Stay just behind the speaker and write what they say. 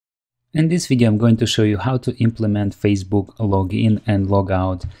In this video, I'm going to show you how to implement Facebook login and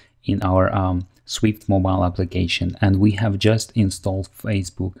logout in our Swift mobile application. And we have just installed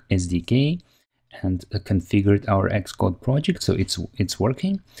Facebook SDK and configured our Xcode project, so it's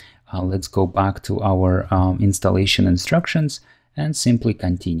working. Let's go back to our installation instructions and simply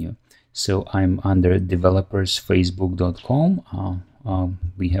continue. So I'm under developersfacebook.com.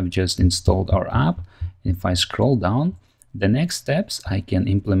 We have just installed our app. If I scroll down, the next steps, I can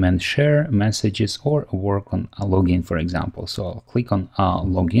implement share messages or work on a login, for example. So I'll click on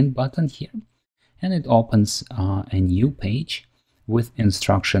login button here, and it opens a new page with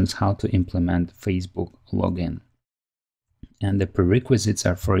instructions how to implement Facebook login. And the prerequisites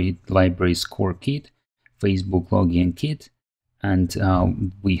are for it: libraries core kit, Facebook login kit, and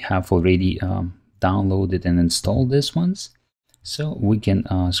we have already downloaded and installed these ones. So we can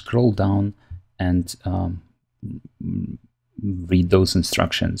scroll down and read those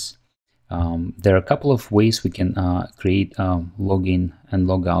instructions. There are a couple of ways we can create a login and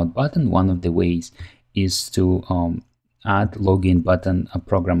logout button. One of the ways is to add login button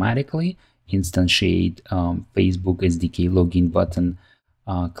programmatically, instantiate Facebook SDK login button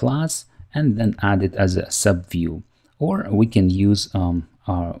class, and then add it as a sub view. Or we can use our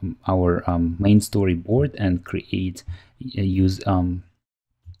main storyboard and create use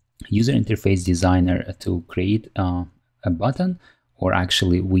user interface designer to create a button, or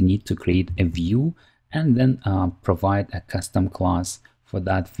actually we need to create a view and then provide a custom class for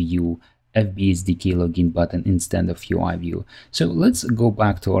that view, FBSDK login button instead of UI view. So let's go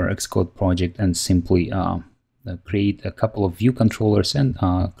back to our Xcode project and simply create a couple of view controllers and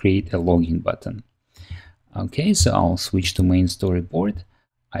create a login button. Okay, so I'll switch to main storyboard.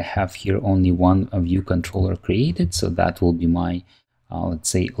 I have here only one view controller created, so that will be my let's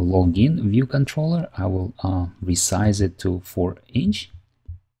say login view controller. I will resize it to 4"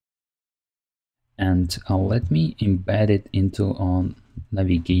 and let me embed it into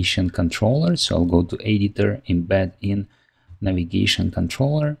navigation controller. So I'll go to editor, embed in navigation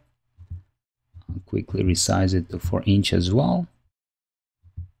controller. I'll quickly resize it to 4" as well.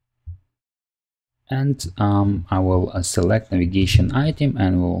 And I will select navigation item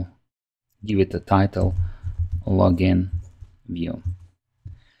and will give it a title login view,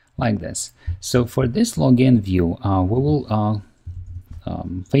 like this. So for this login view, we will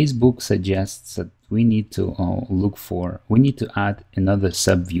Facebook suggests that we need to add another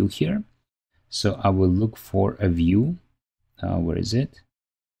sub view here. So I will look for a view. Where is it?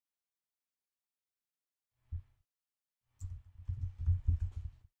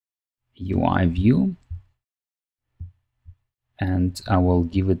 UI view, and I will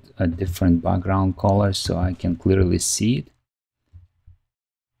give it a different background color so I can clearly see it,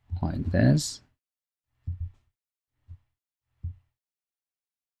 like this.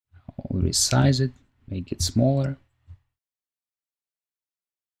 I'll resize it, make it smaller.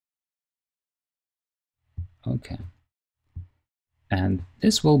 Okay, and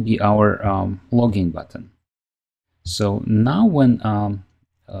this will be our login button. So now when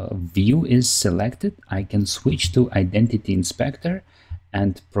view is selected, I can switch to identity inspector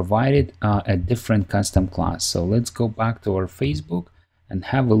and provide it a different custom class. So let's go back to our Facebook and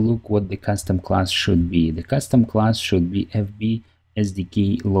have a look what the custom class should be. The custom class should be FB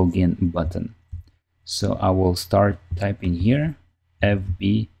SDK login button. So I will start typing here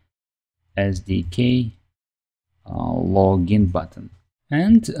FB SDK login button.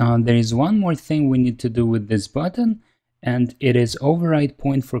 And there is one more thing we need to do with this button, and it is override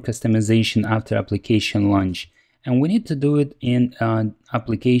point for customization after application launch. And we need to do it in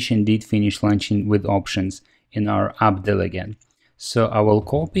application did finish launching with options in our app delegate. So I will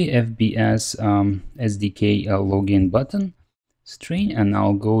copy FBS SDK login button string, and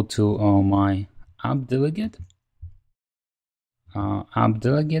I'll go to my app delegate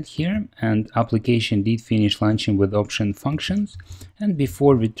here, and application did finish launching with option functions, and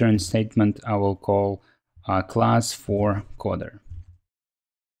before return statement I will call class for coder.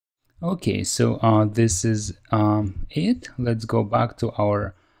 Okay, so this is it. Let's go back to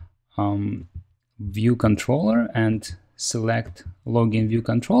our view controller and select login view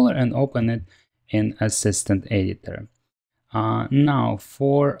controller and open it in assistant editor. Now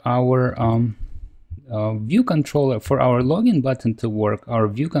for our view controller, for our login button to work, our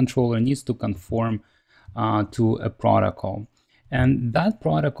view controller needs to conform to a protocol, and that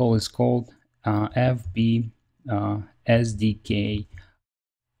protocol is called FB SDK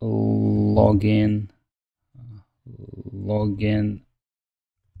login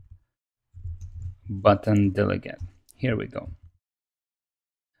button delegate. Here we go.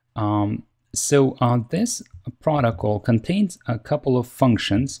 So this protocol contains a couple of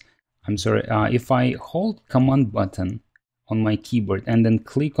functions I'm sorry, if I hold command button on my keyboard and then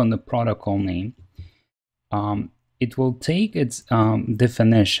click on the protocol name, it will take its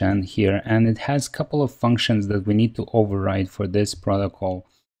definition here, and it has a couple of functions that we need to override for this protocol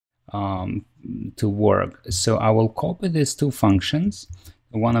to work. So I will copy these two functions.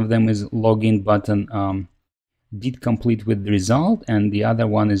 One of them is login button did complete with result, and the other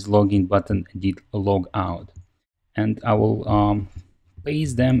one is login button did log out. And I will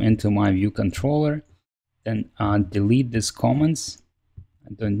paste them into my view controller, then delete these comments.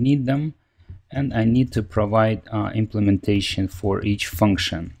 I don't need them, and I need to provide implementation for each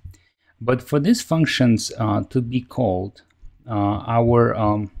function. But for these functions to be called,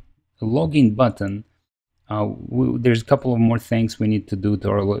 our login button, there's a couple of more things we need to do to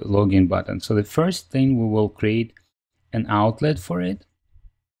our login button. So the first thing, we will create an outlet for it,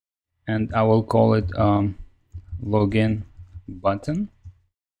 and I will call it login button.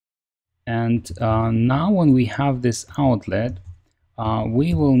 And now when we have this outlet,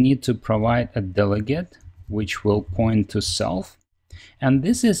 we will need to provide a delegate which will point to self. And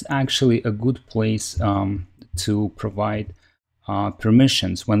this is actually a good place to provide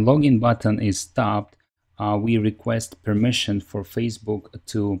permissions. When login button is tapped, we request permission for Facebook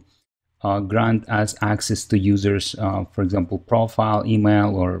to grant us access to users, for example, profile,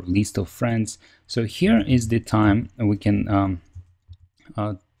 email, or list of friends. So here is the time we can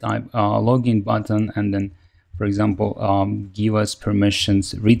type login button, and then, for example, give us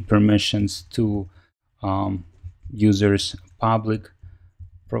permissions, read permissions to users public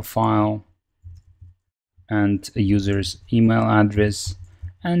profile, and a user's email address,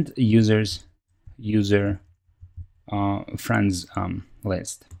 and users user friends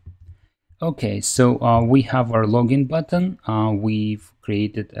list. Okay, so we have our login button. We've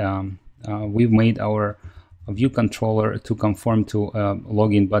created, we've made our view controller to conform to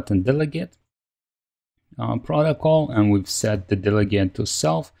login button delegate protocol, and we've set the delegate to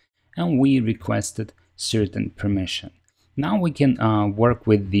self, and we requested certain permission. Now we can work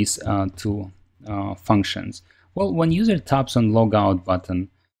with these two functions. Well, when user taps on logout button,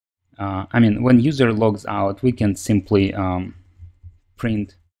 when user logs out, we can simply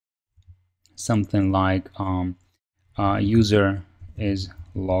print something like user is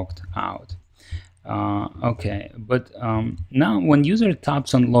logged out. Okay, but now when user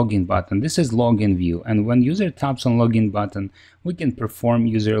taps on login button, this is login view, and when user taps on login button, we can perform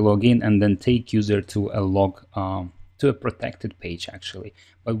user login and then take user to a protected page actually,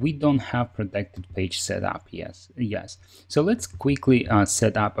 but we don't have protected page set up. Yes. So let's quickly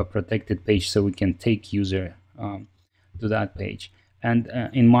set up a protected page so we can take user to that page. And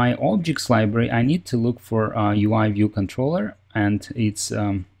in my objects library, I need to look for UI view controller, and it's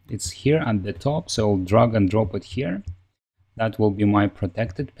here at the top, so I'll drag and drop it here. That will be my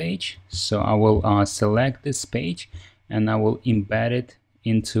protected page. So I will select this page, and I will embed it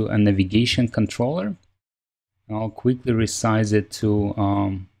into a navigation controller. I'll quickly resize it to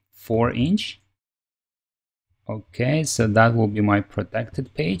 4-inch. Okay, so that will be my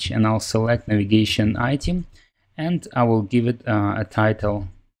protected page, and I'll select navigation item, and I will give it a title,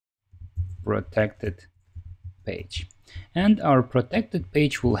 protected page. And our protected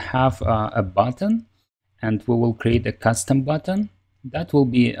page will have a button, and we will create a custom button that will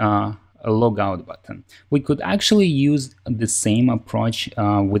be a logout button. We could actually use the same approach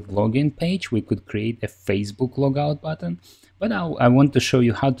with login page. We could create a Facebook logout button, but I want to show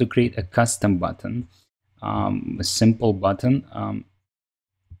you how to create a custom button, a simple button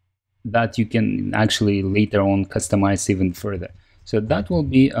that you can actually later on customize even further. So that will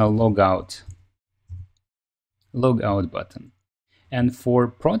be a logout button. And for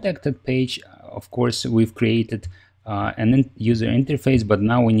protected page, of course, we've created an user interface, but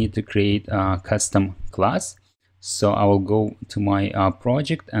now we need to create a custom class. So I will go to my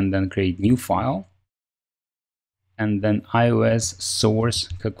project and then create new file, and then iOS source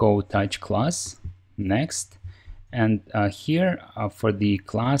Kakao Touch class. Next, and here for the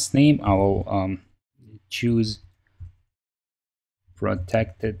class name, I will choose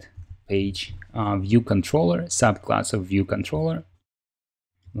protected page view controller, subclass of view controller,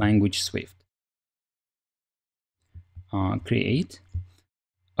 language Swift. Create.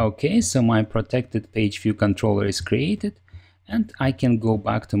 Okay, so my protected page view controller is created, and I can go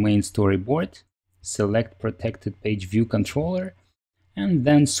back to main storyboard, select protected page view controller, and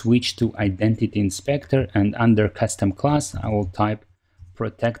then switch to identity inspector, and under custom class I will type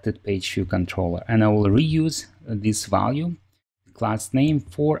protected page view controller, and I will reuse this value, class name,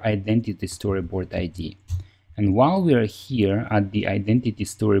 for identity storyboard ID. And while we are here at the identity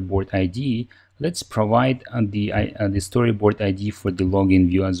storyboard ID, let's provide the storyboard ID for the login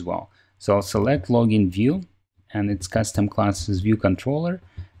view as well. So I'll select login view and its custom class is view controller,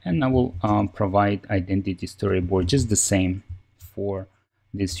 and I will provide identity storyboard just the same for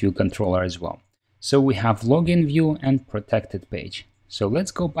this view controller as well. So we have login view and protected page. So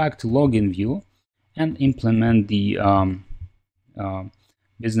let's go back to login view and implement the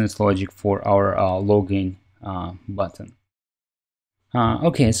business logic for our login button.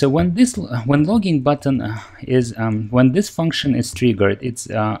 Okay, so when login button when this function is triggered, it's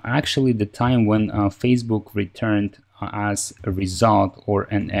actually the time when Facebook returned as a result or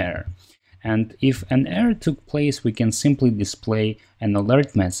an error. And if an error took place, we can simply display an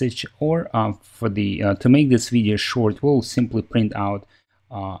alert message, or for the to make this video short, we'll simply print out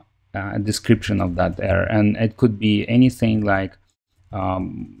a description of that error, and it could be anything like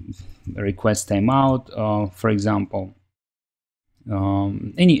request timeout, for example.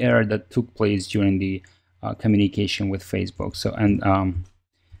 Any error that took place during the communication with Facebook. So, and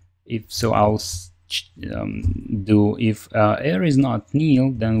if so, I'll do if error is not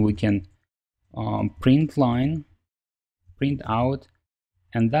nil, then we can print line, print out,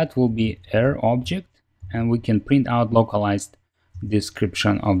 and that will be error object, and we can print out localized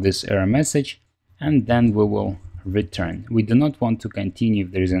description of this error message, and then we will return. We do not want to continue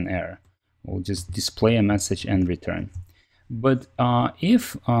if there is an error. We'll just display a message and return. But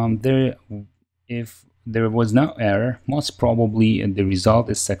if there was no error, most probably the result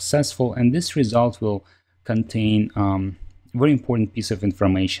is successful, and this result will contain very important piece of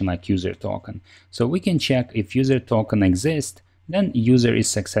information like user token. So we can check if user token exists, then user is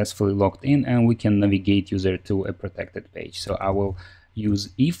successfully logged in, and we can navigate user to a protected page. So I will use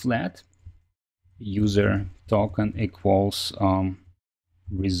if let user token equals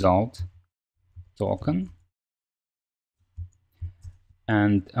result token.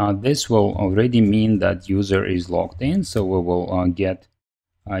 And this will already mean that user is logged in, so we will get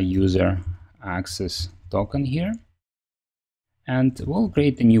a user access token here, and we'll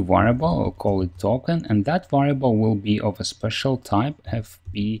create a new variable. We'll call it token, and that variable will be of a special type,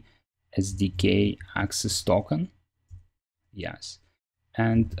 FB SDK access token. Yes,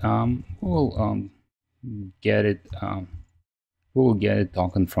 and we'll get it. We'll get a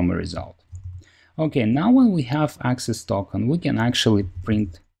token from a result. Okay, now when we have access token, we can actually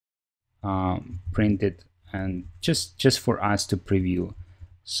print it, and just for us to preview.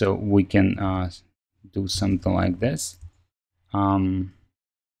 So we can do something like this. We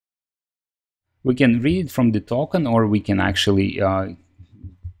can read it from the token, or we can actually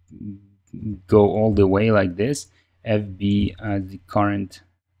go all the way like this, FB the current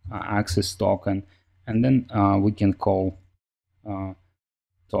access token, and then we can call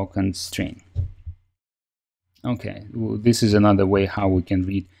token string. Okay, well, this is another way how we can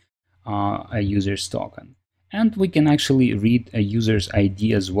read a user's token. And we can actually read a user's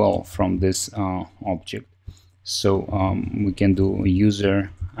ID as well from this object. So we can do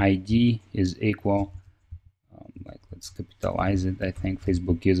user ID is equal, like let's capitalize it. I think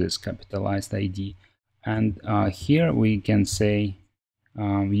Facebook uses capitalized ID. And here we can say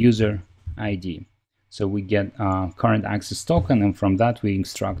user ID. So we get current access token, and from that we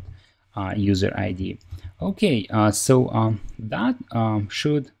instruct user ID. Okay, so that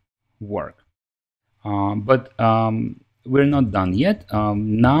should work, but we're not done yet.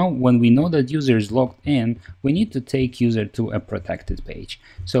 Now, when we know that user is logged in, we need to take user to a protected page.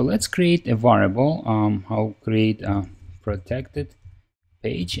 So let's create a variable. I'll create a protected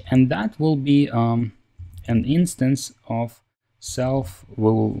page, and that will be an instance of self.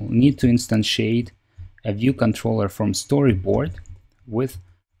 We'll need to instantiate a view controller from storyboard with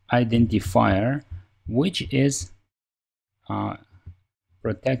identifier, which is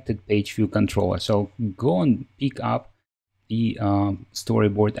protected page view controller. So go and pick up the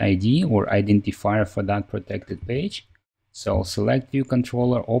storyboard ID or identifier for that protected page. So select view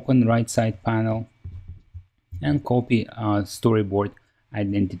controller, open right side panel, and copy storyboard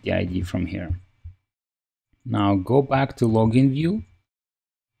identity ID from here. Now go back to login view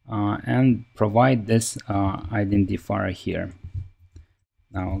and provide this identifier here.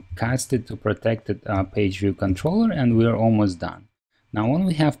 Now cast it to protected page view controller, and we're almost done. Now when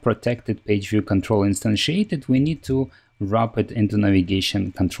we have protected page view controller instantiated, we need to wrap it into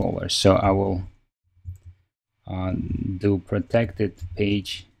navigation controller. So I will do protected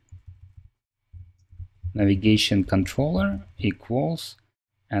page navigation controller equals,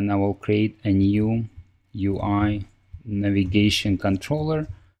 and I will create a new UI navigation controller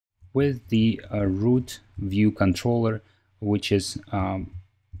with the root view controller, which is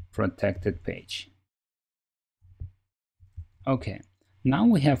protected page. Okay, Now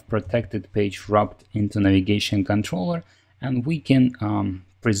we have protected page wrapped into navigation controller, and we can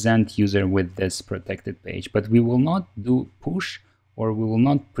present user with this protected page, but we will not do push, or we will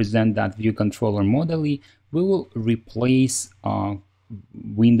not present that view controller modally. We will replace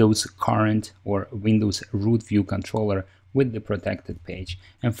Windows current or Windows root view controller with the protected page.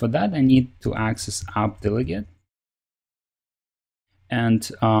 And for that, I need to access app delegate. And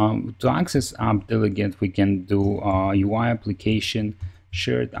to access app delegate, we can do UI application,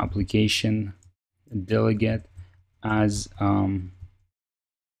 shared application delegate as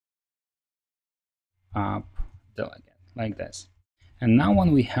app delegate, like this. And now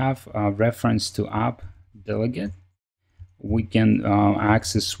when we have a reference to app delegate, we can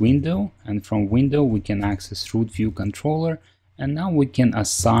access window, and from window we can access root view controller, and now we can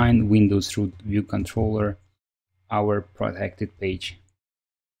assign Windows root view controller our protected page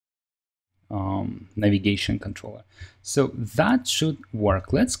navigation controller. So that should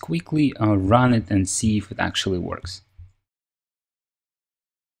work. Let's quickly run it and see if it actually works.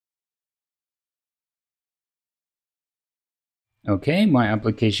 Okay, my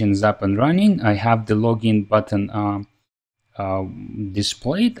application is up and running. I have the login button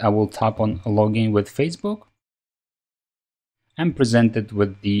displayed. I will tap on login with Facebook. I'm presented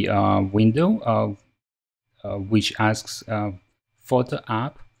with the window which asks photo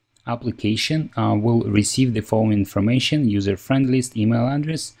app application will receive the following information: user friend list, email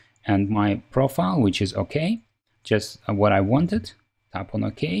address, and my profile, which is okay, just what I wanted. Tap on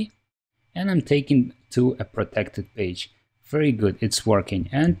OK, and I'm taken to a protected page. Very good, it's working.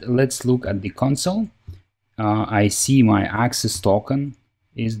 And let's look at the console. I see my access token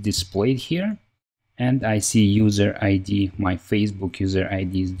is displayed here, and I see user ID, my Facebook user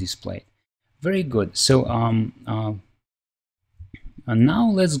ID is displayed. Very good. So and now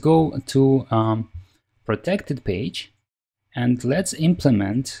let's go to protected page, and let's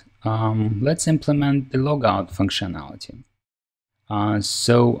implement the logout functionality.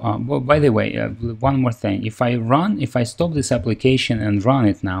 Well, by the way, one more thing. If I stop this application and run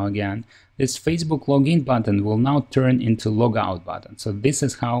it now again, this Facebook login button will now turn into logout button. So this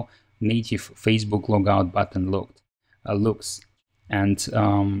is how native Facebook logout button looks.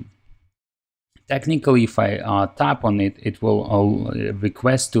 And technically, if I tap on it, it will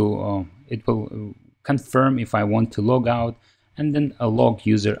request to, it will confirm if I want to log out, and then log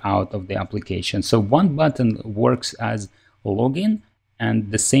user out of the application. So one button works as login,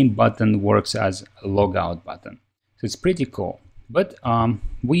 and the same button works as a logout button. So it's pretty cool. But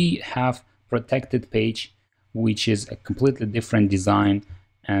we have protected page, which is a completely different design,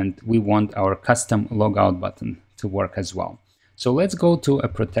 and we want our custom logout button to work as well. So let's go to a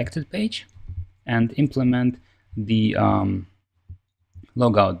protected page and implement the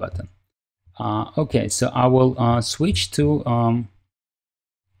logout button. Okay, so I will switch to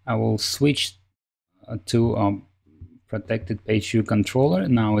protected page view controller.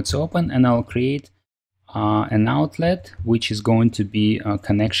 Now it's open, and I'll create an outlet which is going to be a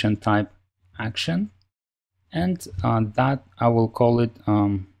connection type action, and that I will call it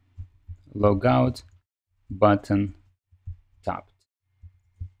logout button tapped.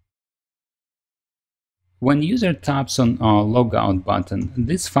 When user taps on logout button,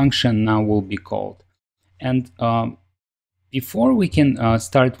 this function now will be called. And before we can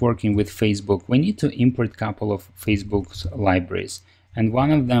start working with Facebook, we need to import a couple of Facebook's libraries. And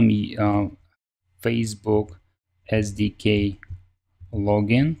one of them, Facebook SDK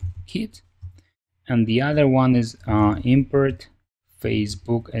login kit. And the other one is import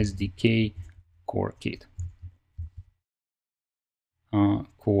Facebook SDK core kit.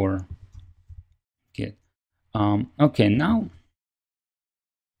 Core kit. Okay, now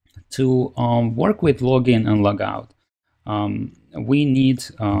to work with login and logout, we need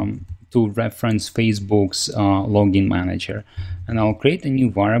to reference Facebook's login manager, and I'll create a new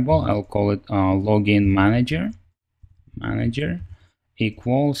variable. I'll call it login manager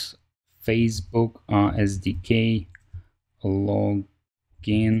equals Facebook SDK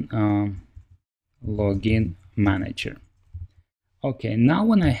login manager. Okay, now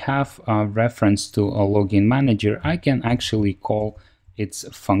when I have a reference to a login manager, I can actually call its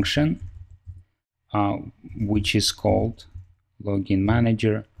function, which is called login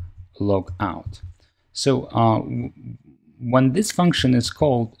manager logout. So when this function is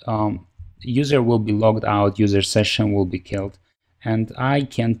called, user will be logged out, user session will be killed, and I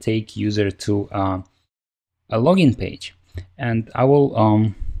can take user to a login page. And I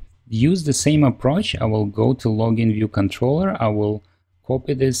will use the same approach. I will go to login view controller. I will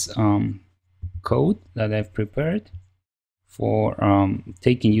copy this code that I've prepared for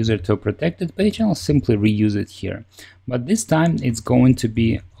taking user to a protected page, I'll simply reuse it here. But this time it's going to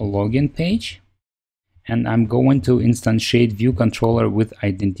be a login page, and I'm going to instantiate view controller with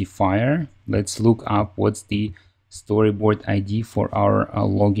identifier. Let's look up what's the storyboard ID for our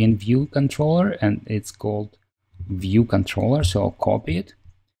login view controller, and it's called view controller. So I'll copy it.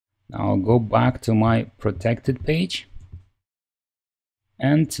 Now I'll go back to my protected page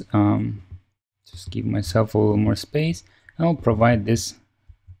and just give myself a little more space. I'll provide this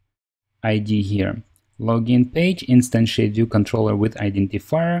ID here. Login page, instantiate view controller with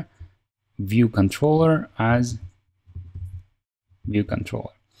identifier, view controller as view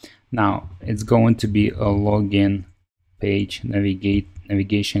controller. Now it's going to be a login page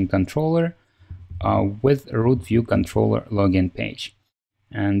navigation controller with root view controller login page,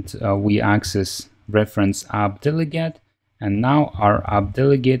 and we access reference app delegate, and now our app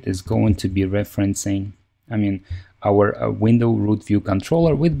delegate is going to be referencing, our window root view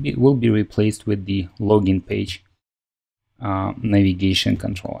controller will be replaced with the login page navigation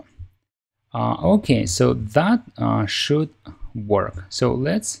controller. Okay, so that should work. So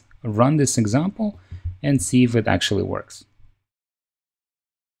let's run this example and see if it actually works.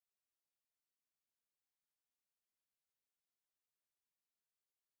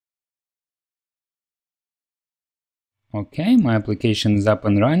 Okay, my application is up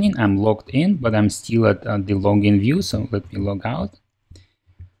and running. I'm logged in, but I'm still at the login view, so let me log out.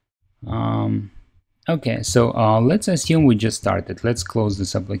 Okay, so let's assume we just started. Let's close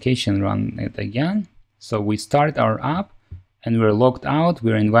this application, run it again. So we start our app and we're logged out.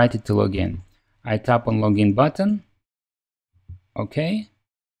 We're invited to log in. I tap on login button. Okay,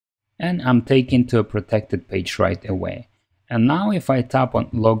 and I'm taken to a protected page right away. And now if I tap on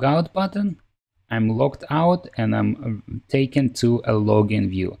logout button, I'm logged out and I'm taken to a login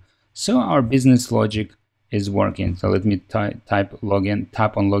view. So our business logic is working. So let me tap on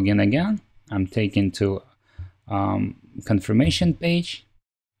login again. I'm taken to confirmation page.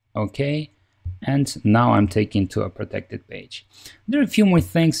 Okay, and now I'm taken to a protected page. There are a few more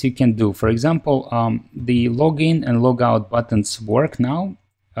things you can do. For example, the login and logout buttons work now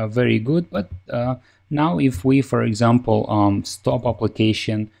very good, but now if we, for example, stop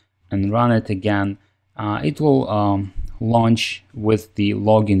application and run it again, it will launch with the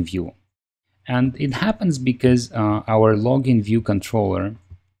login view. And it happens because our login view controller,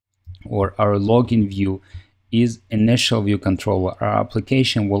 or our login view, is initial view controller. Our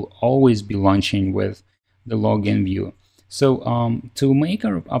application will always be launching with the login view. So to make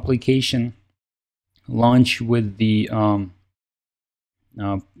our application launch with the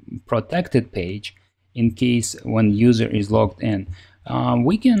protected page, in case when user is logged in,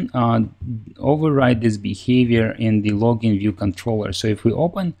 we can override this behavior in the login view controller. So if we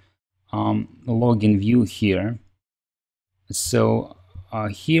open login view here, so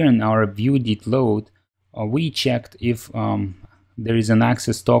here in our view.load, we checked if there is an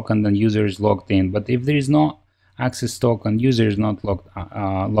access token and user is logged in. But if there is no access token, user is not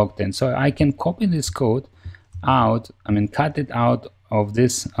logged in. So I can copy this code out, cut it out of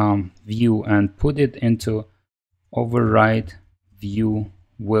this view and put it into override view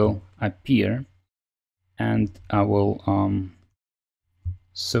will appear, and I will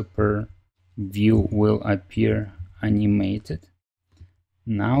super view will appear animated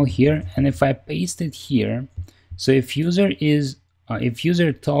now here. And if I paste it here, so if user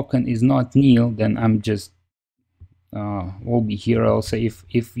token is not nil, then I'm just will be here. I'll say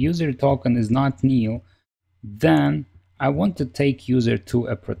if user token is not nil, then I want to take user to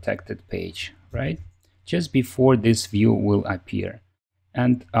a protected page, right? Just before this view will appear.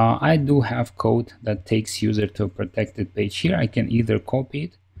 And I do have code that takes user to a protected page here. I can either copy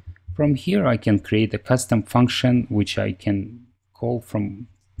it from here, I can create a custom function which I can call from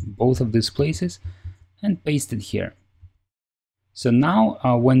both of these places and paste it here. So now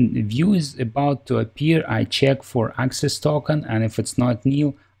when view is about to appear, I check for access token, and if it's not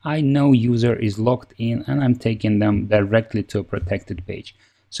nil, I know user is logged in and I'm taking them directly to a protected page.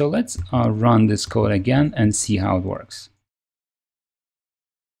 So let's run this code again and see how it works.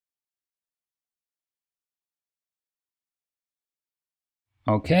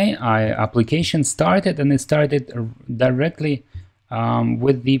 Okay, application started, and it started directly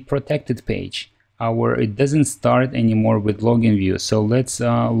with the protected page. It doesn't start anymore with login view. So let's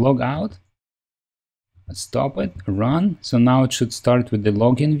log out, stop it, run. So now it should start with the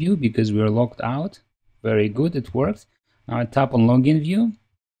login view because we're logged out. Very good, it works. Now I tap on login view,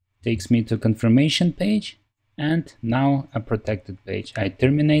 takes me to confirmation page, and now a protected page. I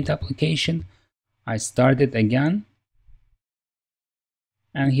terminate application, I start it again,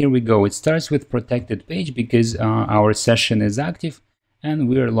 And here we go. It starts with protected page because our session is active and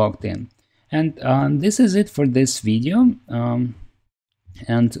we're logged in. And this is it for this video.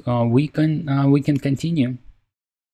 And we can continue.